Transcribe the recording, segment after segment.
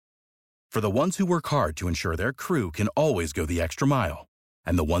For the ones who work hard to ensure their crew can always go the extra mile,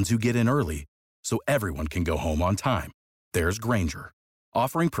 and the ones who get in early so everyone can go home on time, there's Grainger,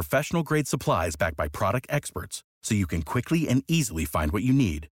 offering professional-grade supplies backed by product experts so you can quickly and easily find what you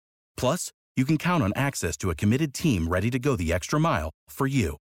need. Plus, you can count on access to a committed team ready to go the extra mile for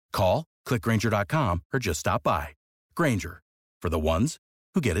you. Call, click Grainger.com, or just stop by. Grainger, for the ones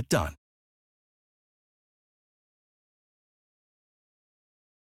who get it done.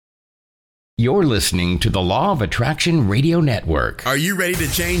 You're listening to the Law of Attraction Radio Network. Are you ready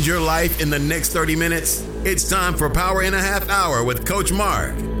to change your life in the next 30 minutes? It's time for Power in a Half Hour with Coach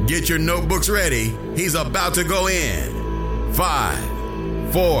Mark. Get your notebooks ready. He's about to go in.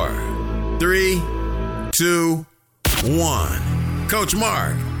 5, 4, 3, 2, 1. Coach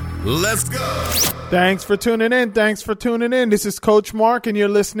Mark, let's go. Thanks for tuning in. This is Coach Mark, and you're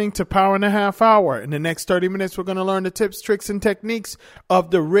listening to Power in a Half Hour. In the next 30 minutes, we're going to learn the tips, tricks, and techniques of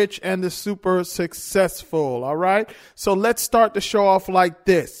the rich and the super successful. All right? So let's start the show off like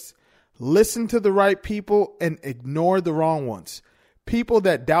this. Listen to the right people and ignore the wrong ones. People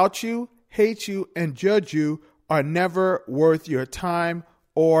that doubt you, hate you, and judge you are never worth your time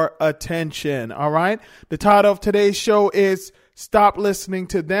or attention. All right? The title of today's show is Stop Listening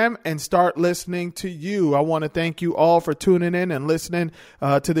to Them and Start Listening to You. I want to thank you all for tuning in and listening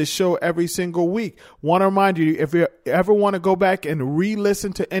to this show every single week. Want to remind you, if you ever want to go back and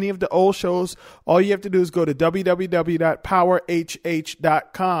re-listen to any of the old shows, all you have to do is go to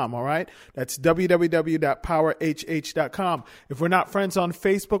www.powerhh.com. All right? That's www.powerhh.com. If we're not friends on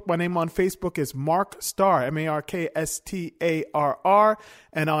Facebook, my name on Facebook is Mark Starr, MarkStarr.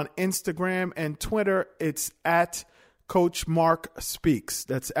 And on Instagram and Twitter, it's at Coach Mark Speaks.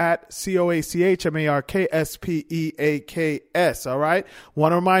 That's at CoachMarkspeaks. All right.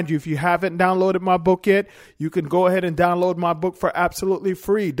 Want to remind you, if you haven't downloaded my book yet, you can go ahead and download my book for absolutely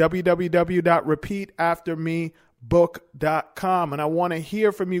free. www.repeataftermebook.com. And I want to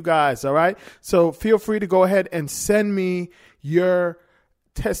hear from you guys. All right. So feel free to go ahead and send me your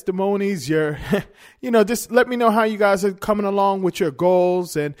testimonies, just let me know how you guys are coming along with your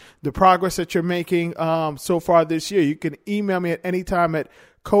goals and the progress that you're making so far this year. You can email me at any time at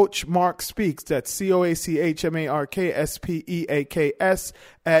Coach Mark Speaks. That's CoachMarkspeaks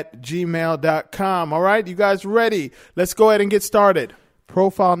at gmail.com. All right, you guys ready? Let's go ahead and get started.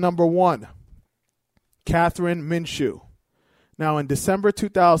 Profile number 1, Catherine Minshew. Now, in December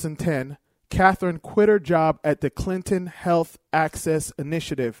 2010, Catherine quit her job at the Clinton Health Access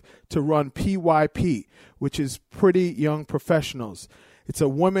Initiative to run PYP, which is Pretty Young Professionals. It's a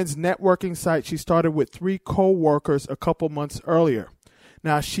women's networking site she started with 3 co-workers a couple months earlier.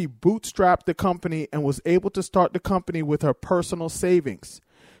 Now, she bootstrapped the company and was able to start the company with her personal savings.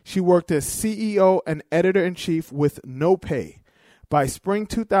 She worked as CEO and editor-in-chief with no pay. By spring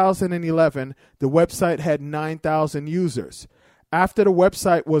 2011, the website had 9,000 users. After the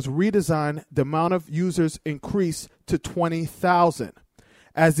website was redesigned, the amount of users increased to 20,000.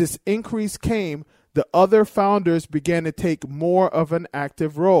 As this increase came, the other founders began to take more of an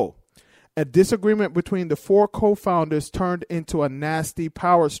active role. A disagreement between the 4 co-founders turned into a nasty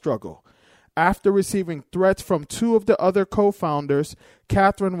power struggle. After receiving threats from 2 of the other co-founders,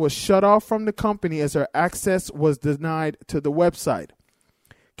 Catherine was shut off from the company as her access was denied to the website.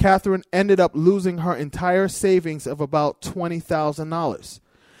 Catherine ended up losing her entire savings of about $20,000.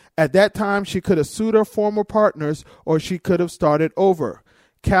 At that time, she could have sued her former partners or she could have started over.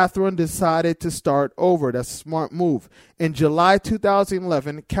 Catherine decided to start over. That's a smart move. In July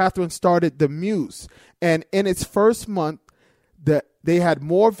 2011, Catherine started The Muse, and in its first month, they had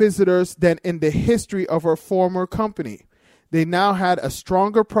more visitors than in the history of her former company. They now had a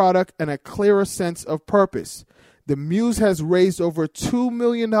stronger product and a clearer sense of purpose. The Muse has raised over $2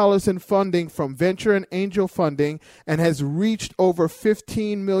 million in funding from venture and angel funding and has reached over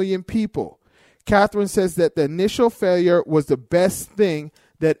 15 million people. Catherine says that the initial failure was the best thing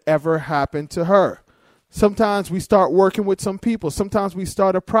that ever happened to her. Sometimes we start working with some people. Sometimes we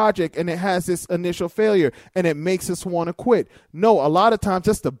start a project and it has this initial failure and it makes us want to quit. No, a lot of times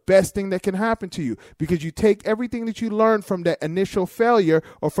that's the best thing that can happen to you because you take everything that you learned from that initial failure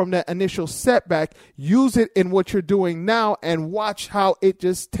or from that initial setback, use it in what you're doing now and watch how it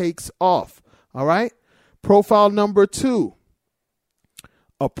just takes off. All right. Profile number 2,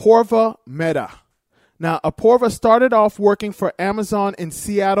 Apoorva Mehta. Now, Apoorva started off working for Amazon in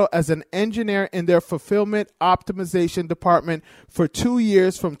Seattle as an engineer in their fulfillment optimization department for 2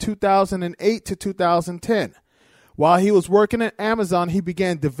 years from 2008 to 2010. While he was working at Amazon, he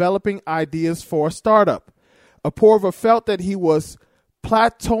began developing ideas for a startup. Apoorva felt that he was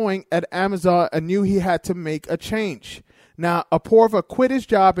plateauing at Amazon and knew he had to make a change. Now, Apoorva quit his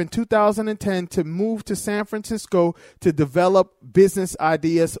job in 2010 to move to San Francisco to develop business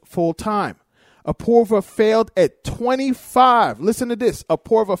ideas full time. Apoorva failed at 25. Listen to this.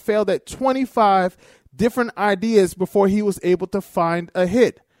 Apoorva failed at 25 different ideas before he was able to find a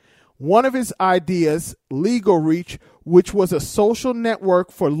hit. One of his ideas, Legal Reach, which was a social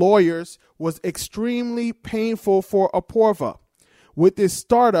network for lawyers, was extremely painful for Apoorva. With this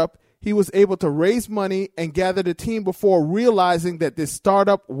startup, he was able to raise money and gather the team before realizing that this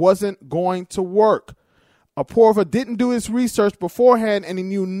startup wasn't going to work. Apoorva didn't do his research beforehand, and he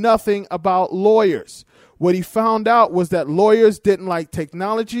knew nothing about lawyers. What he found out was that lawyers didn't like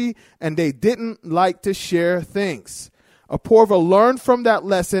technology and they didn't like to share things. Apoorva learned from that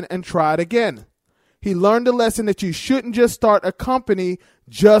lesson and tried again. He learned the lesson that you shouldn't just start a company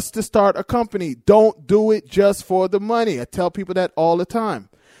just to start a company. Don't do it just for the money. I tell people that all the time.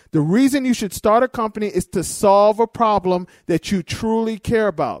 The reason you should start a company is to solve a problem that you truly care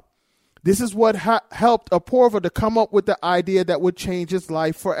about. This is what helped Apoorva to come up with the idea that would change his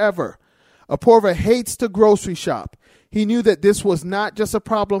life forever. Apoorva hates to grocery shop. He knew that this was not just a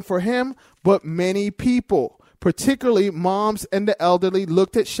problem for him, but many people, particularly moms and the elderly,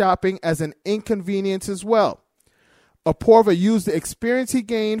 looked at shopping as an inconvenience as well. Apoorva used the experience he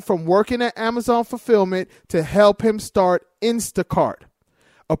gained from working at Amazon Fulfillment to help him start Instacart.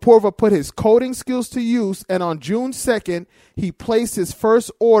 Apoorva put his coding skills to use, and on June 2nd, he placed his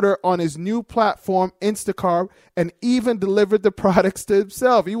first order on his new platform, Instacart, and even delivered the products to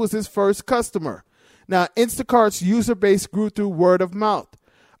himself. He was his first customer. Now, Instacart's user base grew through word of mouth.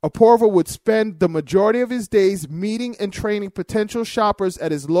 Apoorva would spend the majority of his days meeting and training potential shoppers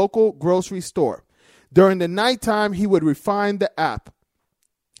at his local grocery store. During the nighttime, he would refine the app.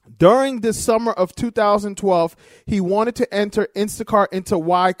 During the summer of 2012, he wanted to enter Instacart into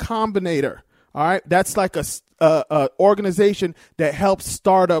Y Combinator. All right, that's like a organization that helps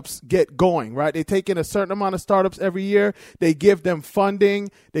startups get going. Right, they take in a certain amount of startups every year. They give them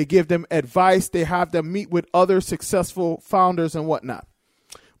funding, they give them advice, they have them meet with other successful founders and whatnot.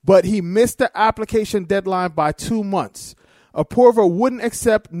 But he missed the application deadline by 2 months. Apoorva wouldn't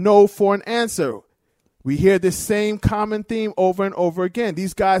accept no for an answer. We hear this same common theme over and over again.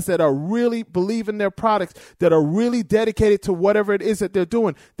 These guys that are really believe in their products, that are really dedicated to whatever it is that they're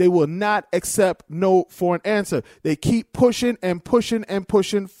doing, they will not accept no for an answer. They keep pushing and pushing and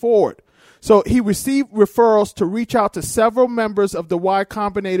pushing forward. So he received referrals to reach out to several members of the Y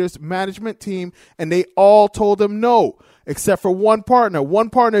Combinator's management team, and they all told him no, except for one partner. One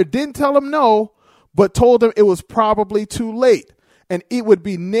partner didn't tell him no, but told him it was probably too late, and it would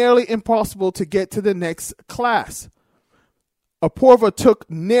be nearly impossible to get to the next class. Apoorva took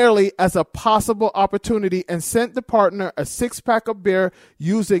nearly as a possible opportunity and sent the partner a 6-pack of beer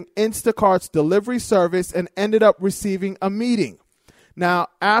using Instacart's delivery service and ended up receiving a meeting. Now,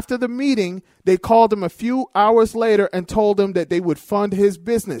 after the meeting, they called him a few hours later and told him that they would fund his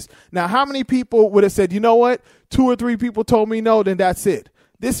business. Now, how many people would have said, you know what, 2 or 3 people told me no, then that's it.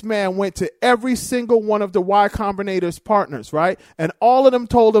 This man went to every single one of the Y Combinator's partners, right? And all of them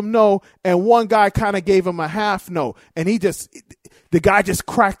told him no, and one guy kind of gave him a half no. And the guy just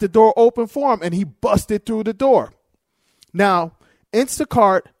cracked the door open for him, and he busted through the door. Now,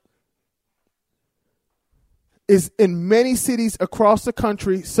 Instacart is in many cities across the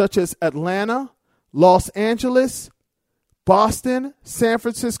country, such as Atlanta, Los Angeles, Boston, San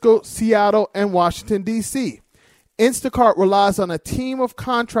Francisco, Seattle, and Washington, D.C. Instacart relies on a team of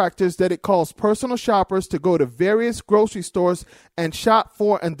contractors that it calls personal shoppers to go to various grocery stores and shop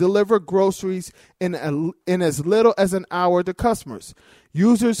for and deliver groceries in as little as an hour to customers.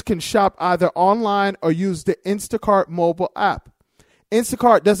 Users can shop either online or use the Instacart mobile app.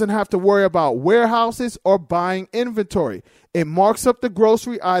 Instacart doesn't have to worry about warehouses or buying inventory. It marks up the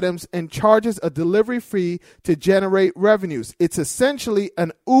grocery items and charges a delivery fee to generate revenues. It's essentially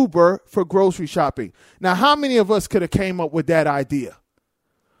an Uber for grocery shopping. Now, how many of us could have came up with that idea?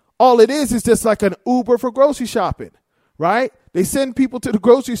 All it is just like an Uber for grocery shopping, right? They send people to the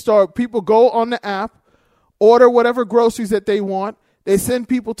grocery store. People go on the app, order whatever groceries that they want. They send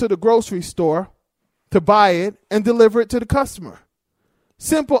people to the grocery store to buy it and deliver it to the customer.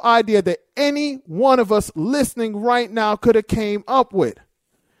 Simple idea that any one of us listening right now could have came up with.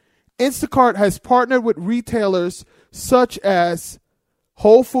 Instacart has partnered with retailers such as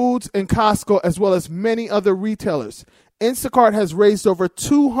Whole Foods and Costco, as well as many other retailers. Instacart has raised over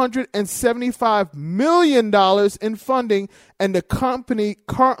 $275 million in funding, and the company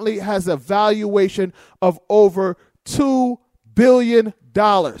currently has a valuation of over $2 billion.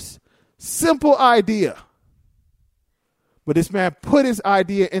 Simple idea. But this man put his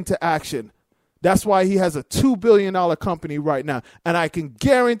idea into action. That's why he has a $2 billion company right now. And I can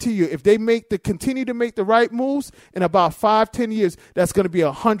guarantee you, if they continue to make the right moves, in about 5-10 years, that's going to be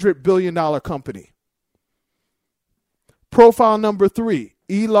a $100 billion company. Profile number 3,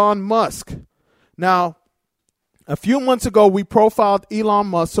 Elon Musk. Now, a few months ago, we profiled Elon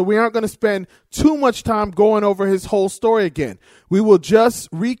Musk, so we aren't going to spend too much time going over his whole story again. We will just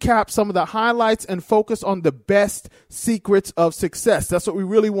recap some of the highlights and focus on the best secrets of success. That's what we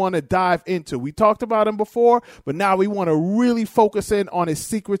really want to dive into. We talked about him before, but now we want to really focus in on his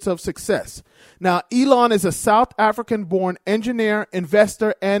secrets of success. Now, Elon is a South African-born engineer,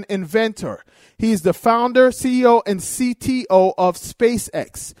 investor, and inventor. He's the founder, CEO, and CTO of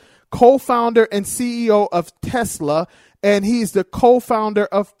SpaceX, co-founder and CEO of Tesla, and he's the co-founder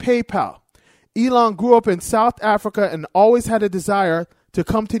of PayPal. Elon grew up in South Africa and always had a desire to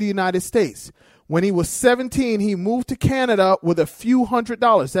come to the United States. When he was 17, he moved to Canada with a few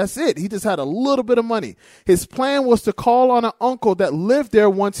 $100s. That's it. He just had a little bit of money. His plan was to call on an uncle that lived there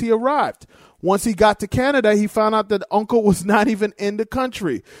once he arrived. Once he got to Canada, he found out that the uncle was not even in the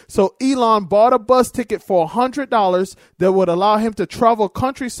country. So Elon bought a bus ticket for $100 that would allow him to travel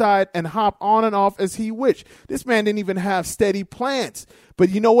countryside and hop on and off as he wished. This man didn't even have steady plans. But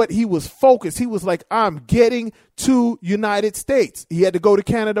you know what? He was focused. He was like, I'm getting to United States. He had to go to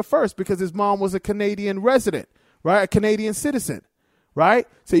Canada first because his mom was a Canadian resident, right? A Canadian citizen, right?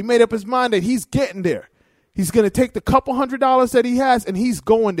 So he made up his mind that he's getting there. He's going to take the couple $100s that he has, and he's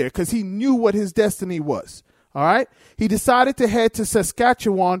going there because he knew what his destiny was. All right. He decided to head to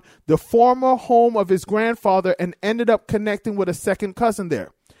Saskatchewan, the former home of his grandfather, and ended up connecting with a second cousin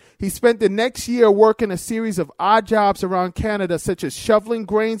there. He spent the next year working a series of odd jobs around Canada, such as shoveling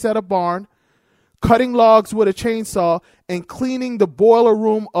grains at a barn, cutting logs with a chainsaw, and cleaning the boiler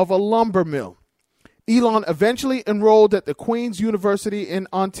room of a lumber mill. Elon eventually enrolled at the Queen's University in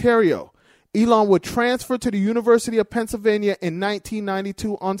Ontario. Elon would transfer to the University of Pennsylvania in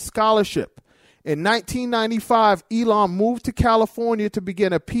 1992 on scholarship. In 1995, Elon moved to California to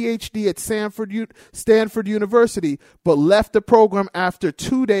begin a PhD at Stanford University, but left the program after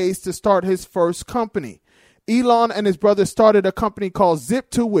 2 days to start his first company. Elon and his brother started a company called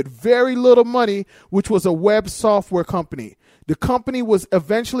Zip2 with very little money, which was a web software company. The company was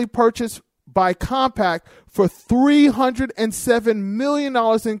eventually purchased by Compaq for $307 million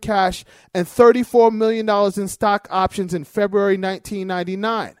in cash and $34 million in stock options in February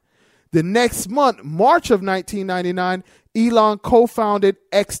 1999. The next month, March of 1999, Elon co-founded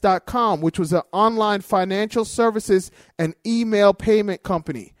X.com, which was an online financial services and email payment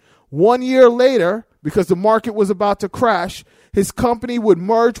company. 1 year later, because the market was about to crash, his company would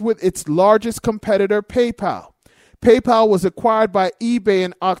merge with its largest competitor, PayPal. PayPal was acquired by eBay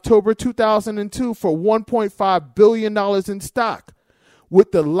in October 2002 for $1.5 billion in stock.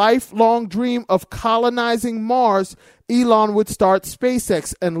 With the lifelong dream of colonizing Mars, Elon would start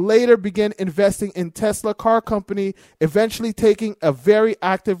SpaceX and later begin investing in Tesla car company, eventually taking a very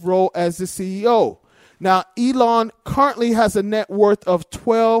active role as the CEO. Now, Elon currently has a net worth of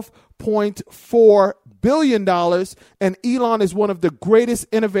 $12.4 billion, and Elon is one of the greatest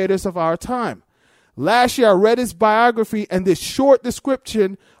innovators of our time. Last year, I read his biography, and this short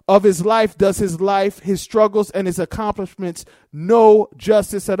description of his life does his life, his struggles, and his accomplishments no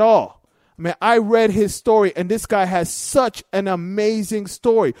justice at all. I mean, I read his story, and this guy has such an amazing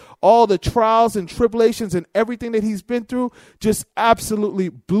story. All the trials and tribulations and everything that he's been through just absolutely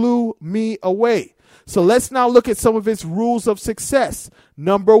blew me away. So let's now look at some of his rules of success.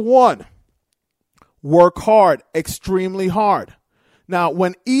 Number 1, work hard, extremely hard. Now,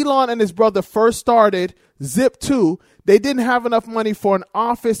 when Elon and his brother first started Zip2, they didn't have enough money for an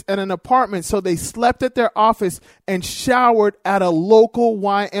office and an apartment, so they slept at their office and showered at a local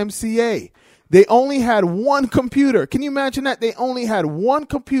YMCA. They only had one computer. Can you imagine that? They only had one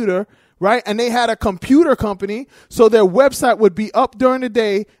computer, right? And they had a computer company, so their website would be up during the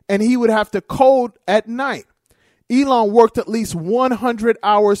day, and he would have to code at night. Elon worked at least 100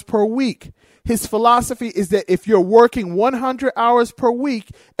 hours per week. His philosophy is that if you're working 100 hours per week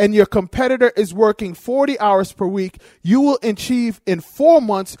and your competitor is working 40 hours per week, you will achieve in 4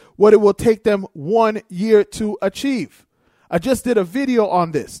 months what it will take them 1 year to achieve. I just did a video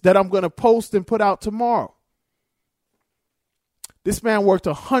on this that I'm going to post and put out tomorrow. This man worked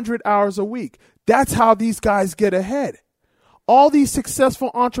 100 hours a week. That's how these guys get ahead. All these successful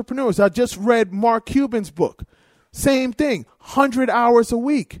entrepreneurs, I just read Mark Cuban's book. Same thing, 100 hours a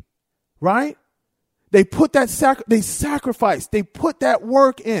week. Right? They put that they sacrifice. They put that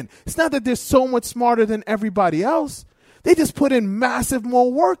work in. It's not that they're so much smarter than everybody else. They just put in massive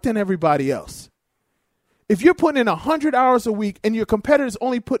more work than everybody else. If you're putting in 100 hours a week and your competitor's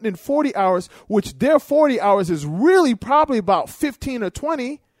only putting in 40 hours, which their 40 hours is really probably about 15 or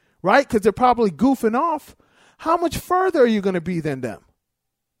 20, right? Because they're probably goofing off. How much further are you going to be than them?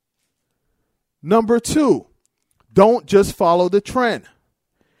 Number 2, don't just follow the trend.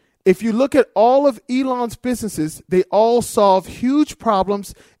 If you look at all of Elon's businesses, they all solve huge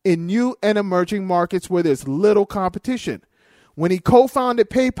problems in new and emerging markets where there's little competition. When he co-founded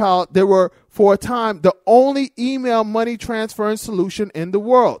PayPal, they were, for a time, the only email money transferring solution in the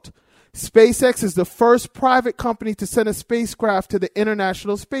world. SpaceX is the first private company to send a spacecraft to the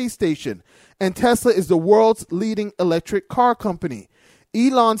International Space Station, and Tesla is the world's leading electric car company.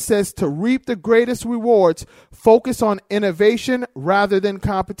 Elon says to reap the greatest rewards, focus on innovation rather than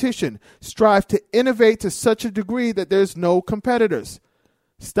competition. Strive to innovate to such a degree that there's no competitors.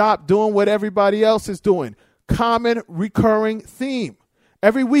 Stop doing what everybody else is doing. Common recurring theme.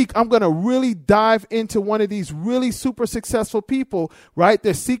 Every week, I'm going to really dive into one of these really super successful people, right?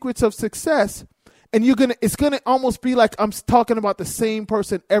 Their secrets of success. And it's going to almost be like I'm talking about the same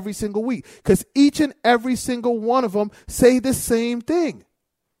person every single week, because each and every single one of them say the same thing.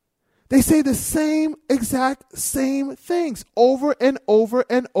 They say the same exact same things over and over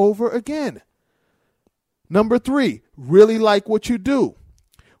and over again. Number 3, really like what you do.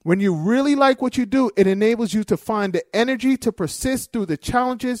 When you really like what you do, it enables you to find the energy to persist through the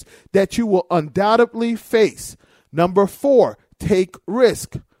challenges that you will undoubtedly face. Number 4, take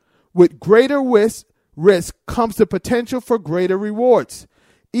risk. With greater risk comes the potential for greater rewards.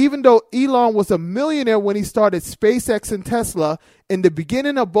 Even though Elon was a millionaire when he started SpaceX and Tesla, in the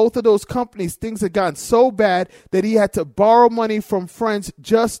beginning of both of those companies, things had gotten so bad that he had to borrow money from friends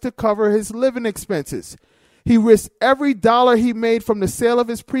just to cover his living expenses. He risked every dollar he made from the sale of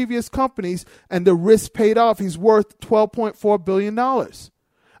his previous companies, and the risk paid off. He's worth $12.4 billion.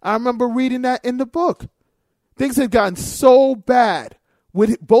 I remember reading that in the book. Things had gotten so bad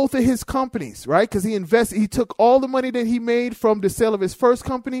with both of his companies, right? Because he took all the money that he made from the sale of his first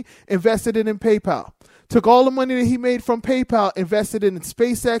company, invested it in PayPal. Took all the money that he made from PayPal, invested it in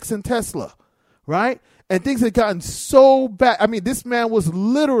SpaceX and Tesla, right? And things had gotten so bad. I mean, this man was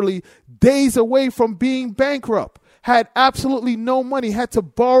literally days away from being bankrupt, had absolutely no money, had to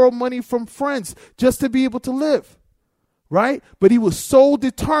borrow money from friends just to be able to live, right? But he was so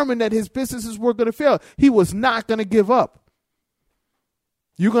determined that his businesses were going to fail. He was not going to give up.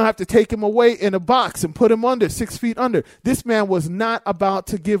 You're going to have to take him away in a box and put him under, 6 feet under. This man was not about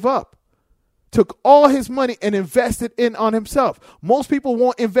to give up. Took all his money and invested in on himself. Most people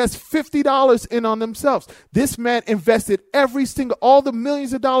won't invest $50 in on themselves. This man invested all the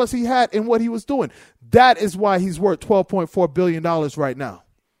millions of dollars he had in what he was doing. That is why he's worth $12.4 billion right now.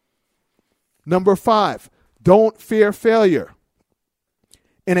 Number 5, don't fear failure.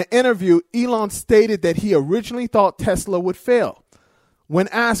 In an interview, Elon stated that he originally thought Tesla would fail. When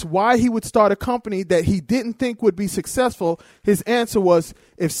asked why he would start a company that he didn't think would be successful, his answer was,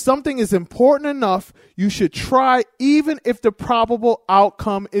 if something is important enough, you should try even if the probable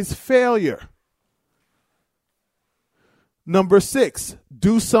outcome is failure. Number 6,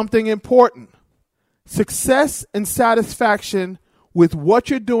 do something important. Success and satisfaction with what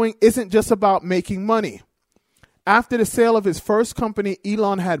you're doing isn't just about making money. After the sale of his first company,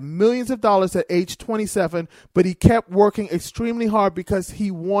 Elon had millions of dollars at age 27, but he kept working extremely hard because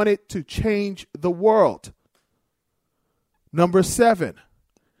he wanted to change the world. Number 7,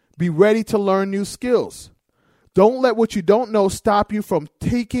 be ready to learn new skills. Don't let what you don't know stop you from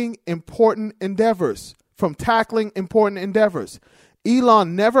tackling important endeavors.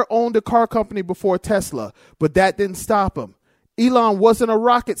 Elon never owned a car company before Tesla, but that didn't stop him. Elon wasn't a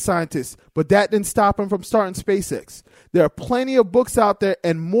rocket scientist, but that didn't stop him from starting SpaceX. There are plenty of books out there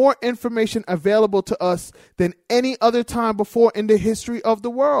and more information available to us than any other time before in the history of the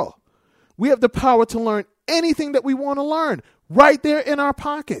world. We have the power to learn anything that we want to learn right there in our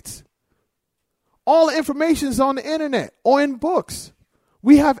pockets. All the information is on the internet or in books.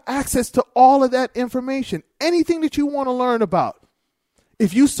 We have access to all of that information, anything that you want to learn about.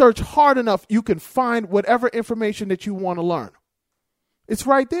 If you search hard enough, you can find whatever information that you want to learn. It's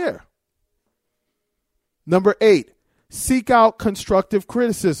right there. Number 8, seek out constructive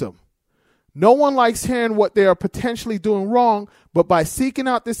criticism. No one likes hearing what they are potentially doing wrong, but by seeking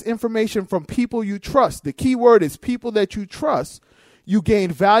out this information from people you trust, the key word is people that you trust, you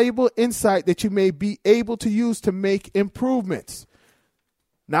gain valuable insight that you may be able to use to make improvements.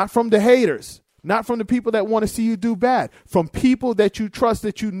 Not from the haters, not from the people that want to see you do bad, from people that you trust,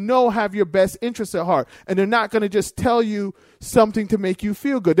 that you know have your best interests at heart. And they're not going to just tell you something to make you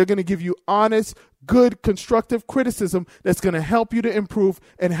feel good. They're going to give you honest, good, constructive criticism that's going to help you to improve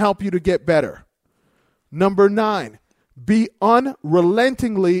and help you to get better. Number 9, be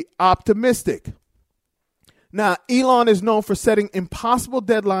unrelentingly optimistic. Now, Elon is known for setting impossible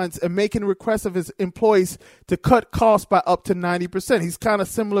deadlines and making requests of his employees to cut costs by up to 90%. He's kind of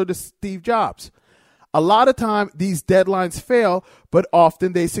similar to Steve Jobs. A lot of time, these deadlines fail, but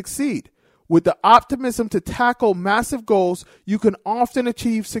often they succeed. With the optimism to tackle massive goals, you can often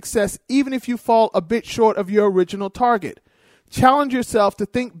achieve success even if you fall a bit short of your original target. Challenge yourself to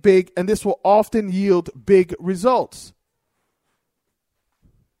think big, and this will often yield big results.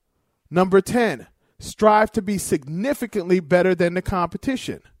 Number 10. Strive to be significantly better than the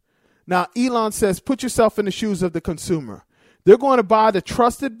competition. Now, Elon says, put yourself in the shoes of the consumer. They're going to buy the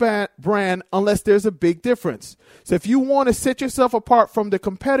trusted brand unless there's a big difference. So if you want to set yourself apart from the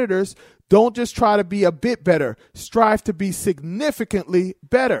competitors, don't just try to be a bit better. Strive to be significantly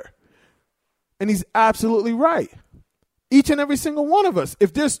better. And he's absolutely right. Each and every single one of us.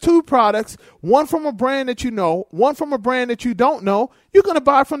 If there's 2 products, one from a brand that you know, one from a brand that you don't know, you're going to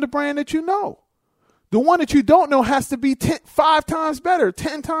buy from the brand that you know. The one that you don't know has to be 5 times better,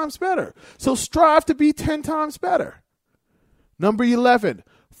 10 times better. So strive to be 10 times better. Number 11,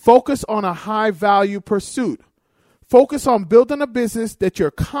 focus on a high-value pursuit. Focus on building a business that you're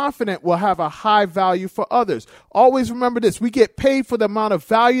confident will have a high value for others. Always remember this. We get paid for the amount of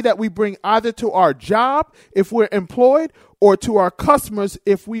value that we bring either to our job if we're employed or to our customers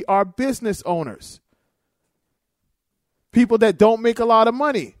if we are business owners. People that don't make a lot of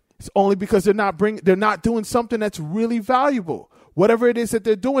money, it's only because they're not doing something that's really valuable. Whatever it is that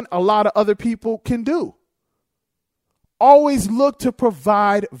they're doing, a lot of other people can do. Always look to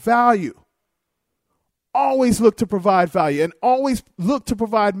provide value. Always look to provide value, and always look to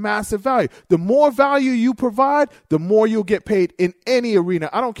provide massive value. The more value you provide, the more you'll get paid in any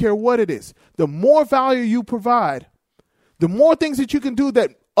arena. I don't care what it is. The more value you provide, the more things that you can do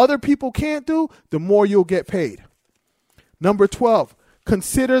that other people can't do, the more you'll get paid. Number 12,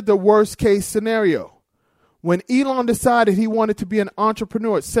 consider the worst case scenario. When Elon decided he wanted to be an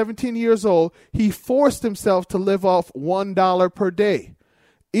entrepreneur at 17 years old, he forced himself to live off $1 per day.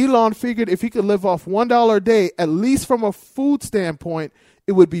 Elon figured if he could live off $1 a day, at least from a food standpoint,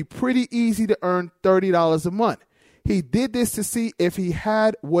 it would be pretty easy to earn $30 a month. He did this to see if he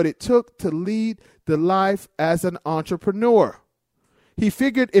had what it took to lead the life as an entrepreneur. He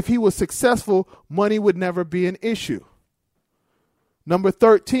figured if he was successful, money would never be an issue. Number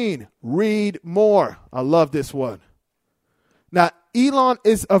 13, read more. I love this one. Now, Elon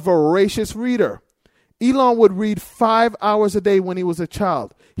is a voracious reader. Elon would read 5 hours a day when he was a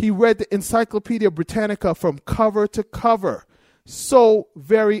child. He read the Encyclopedia Britannica from cover to cover. So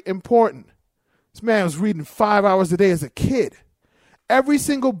very important. This man was reading 5 hours a day as a kid. Every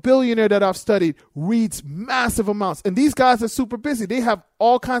single billionaire that I've studied reads massive amounts. And these guys are super busy. They have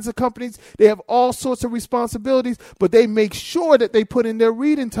all kinds of companies. They have all sorts of responsibilities, but they make sure that they put in their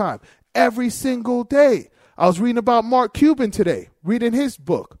reading time every single day. I was reading about Mark Cuban today, reading his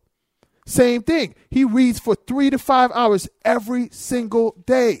book. Same thing. He reads for 3 to 5 hours every single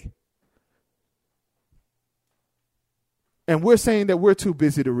day. And we're saying that we're too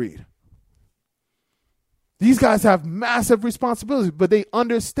busy to read. These guys have massive responsibilities, but they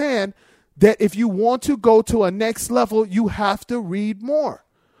understand that if you want to go to a next level, you have to read more.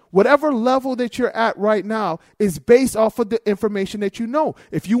 Whatever level that you're at right now is based off of the information that you know.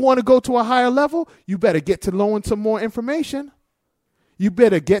 If you want to go to a higher level, you better get to knowing some more information. You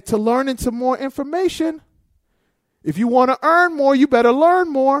better get to learning some more information. If you want to earn more, you better learn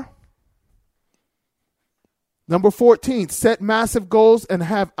more. Number 14, set massive goals and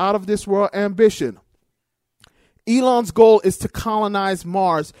have out of this world ambition. Elon's goal is to colonize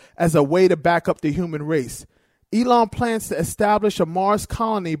Mars as a way to back up the human race. Elon plans to establish a Mars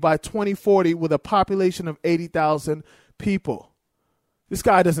colony by 2040 with a population of 80,000 people. This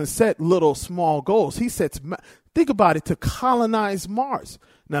guy doesn't set little, small goals. He sets, think about it, to colonize Mars.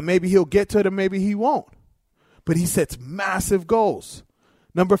 Now, maybe he'll get to it or maybe he won't. But he sets massive goals.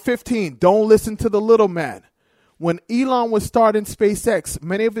 Number 15, don't listen to the little man. When Elon was starting SpaceX,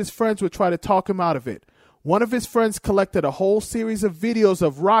 many of his friends would try to talk him out of it. One of his friends collected a whole series of videos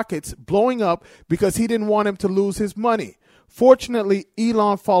of rockets blowing up because he didn't want him to lose his money. Fortunately,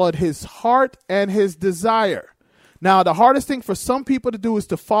 Elon followed his heart and his desire. Now, the hardest thing for some people to do is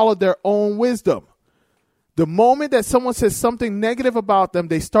to follow their own wisdom. The moment that someone says something negative about them,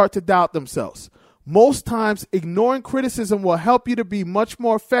 they start to doubt themselves. Most times, ignoring criticism will help you to be much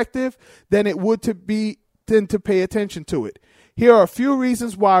more effective than it would to pay attention to it. Here are a few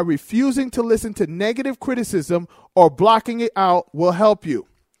reasons why refusing to listen to negative criticism or blocking it out will help you.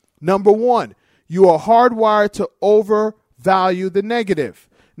 Number 1, you are hardwired to overvalue the negative.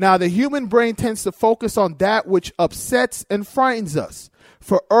 Now, the human brain tends to focus on that which upsets and frightens us.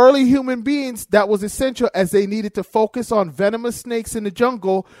 For early human beings, that was essential as they needed to focus on venomous snakes in the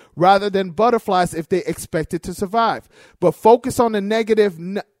jungle rather than butterflies if they expected to survive. But focus on the negative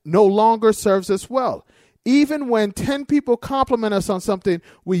no longer serves us well. Even when 10 people compliment us on something,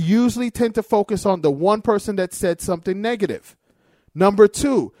 we usually tend to focus on the one person that said something negative. Number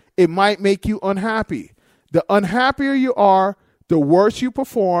 2, it might make you unhappy. The unhappier you are, the worse you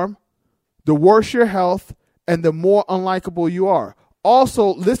perform, the worse your health, and the more unlikable you are.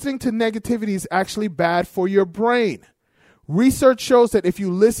 Also, listening to negativity is actually bad for your brain. Research shows that if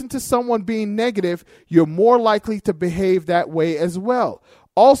you listen to someone being negative, you're more likely to behave that way as well.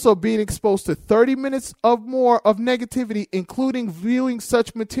 Also, being exposed to 30 minutes or more of negativity, including viewing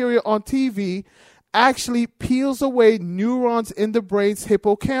such material on TV, actually peels away neurons in the brain's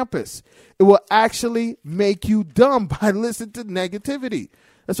hippocampus. It will actually make you dumb by listening to negativity.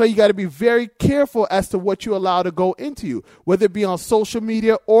 That's why you got to be very careful as to what you allow to go into you, whether it be on social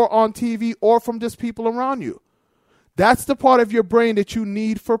media or on TV or from just people around you. That's the part of your brain that you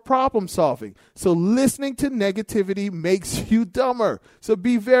need for problem solving. So listening to negativity makes you dumber. So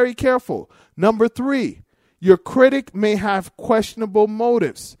be very careful. Number 3, your critic may have questionable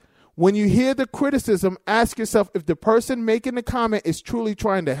motives. When you hear the criticism, ask yourself if the person making the comment is truly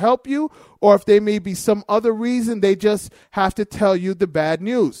trying to help you or if there may be some other reason they just have to tell you the bad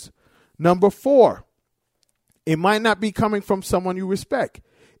news. Number 4, it might not be coming from someone you respect.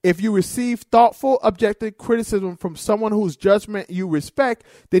 If you receive thoughtful, objective criticism from someone whose judgment you respect,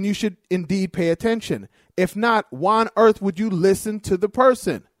 then you should indeed pay attention. If not, why on earth would you listen to the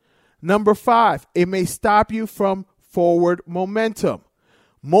person? Number 5, it may stop you from forward momentum.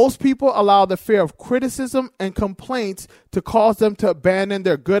 Most people allow the fear of criticism and complaints to cause them to abandon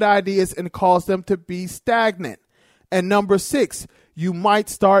their good ideas and cause them to be stagnant. And number 6, you might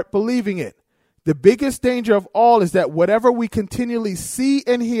start believing it. The biggest danger of all is that whatever we continually see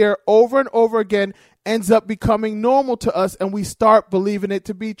and hear over and over again ends up becoming normal to us and we start believing it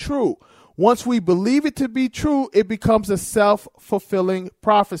to be true. Once we believe it to be true, it becomes a self-fulfilling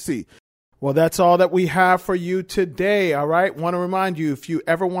prophecy. Well, that's all that we have for you today, all right? Want to remind you, if you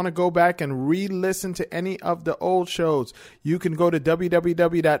ever want to go back and re-listen to any of the old shows, you can go to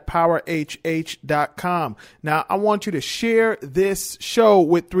www.powerhh.com. Now, I want you to share this show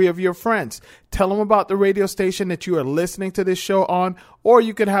with 3 of your friends. Tell them about the radio station that you are listening to this show on, or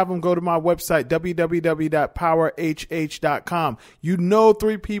you can have them go to my website, www.powerhh.com. You know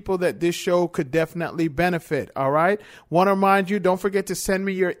 3 people that this show could definitely benefit, all right? Want to remind you, don't forget to send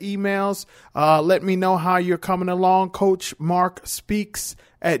me your emails. Let me know how you're coming along.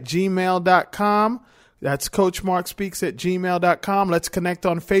 CoachMarkSpeaks@gmail.com. That's CoachMarkSpeaks@gmail.com. Let's connect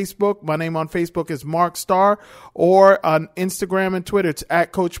on Facebook. My name on Facebook is Mark Starr, or on Instagram and Twitter, it's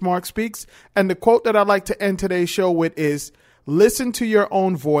 @CoachMarkSpeaks. And the quote that I'd like to end today's show with is, listen to your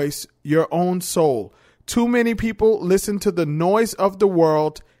own voice, your own soul. Too many people listen to the noise of the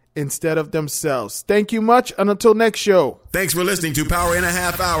world instead of themselves. Thank you much, and until next show. Thanks for listening to Power in a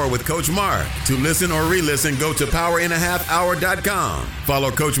Half Hour with Coach Mark. To listen or re-listen, go to powerinhalfhour.com.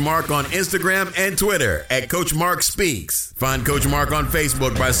 Follow Coach Mark on Instagram and Twitter @Coach Mark Speaks. Find Coach Mark on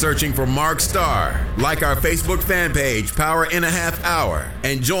Facebook by searching for Mark Starr. Like our Facebook fan page, Power in a Half Hour,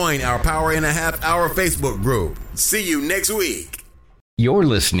 and join our Power in a Half Hour Facebook group. See you next week. You're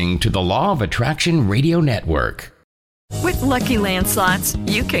listening to the Law of Attraction Radio Network. With Lucky Land Slots,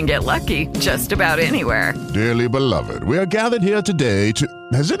 you can get lucky just about anywhere. Dearly beloved, we are gathered here today to...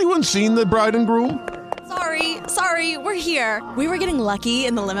 Has anyone seen the bride and groom? Sorry, we're here. We were getting lucky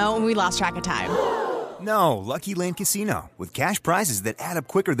in the limo and we lost track of time. No, Lucky Land Casino, with cash prizes that add up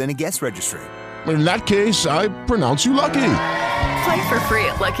quicker than a guest registry. In that case, I pronounce you lucky. Play for free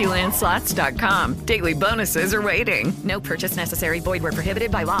at LuckyLandSlots.com. Daily bonuses are waiting. No purchase necessary. Void where prohibited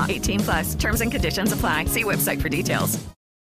by law. 18+. Terms and conditions apply. See website for details.